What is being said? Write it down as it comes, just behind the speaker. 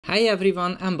Hi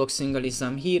everyone,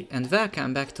 Unboxingalism here and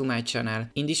welcome back to my channel.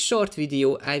 In this short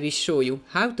video I will show you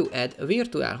how to add a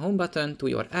virtual home button to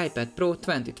your iPad Pro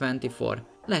 2024.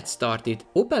 Let's start it.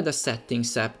 Open the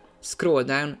Settings app, scroll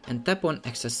down and tap on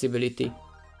Accessibility.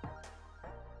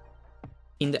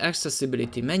 In the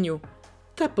Accessibility menu,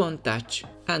 tap on Touch.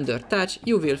 Under Touch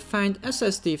you will find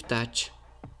Assistive Touch.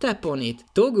 Tap on it.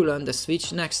 Toggle on the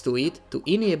switch next to it to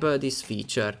enable this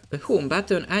feature. A home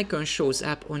button icon shows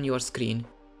up on your screen.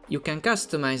 You can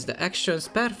customize the actions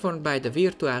performed by the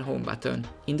virtual home button.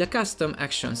 In the Custom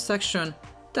Actions section,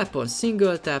 tap on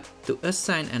Single Tap to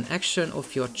assign an action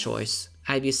of your choice.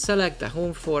 I will select the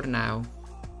home for now.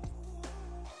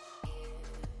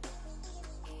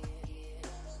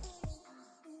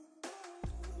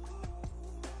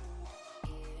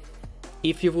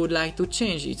 If you would like to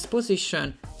change its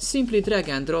position, simply drag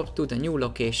and drop to the new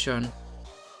location.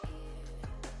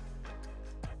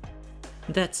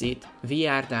 That's it, we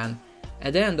are done.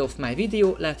 At the end of my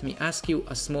video, let me ask you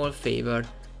a small favor.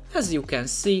 As you can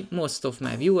see, most of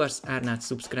my viewers are not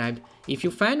subscribed. If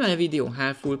you find my video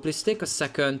helpful, please take a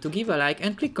second to give a like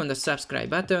and click on the subscribe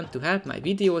button to help my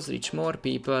videos reach more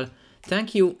people.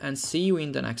 Thank you and see you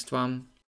in the next one.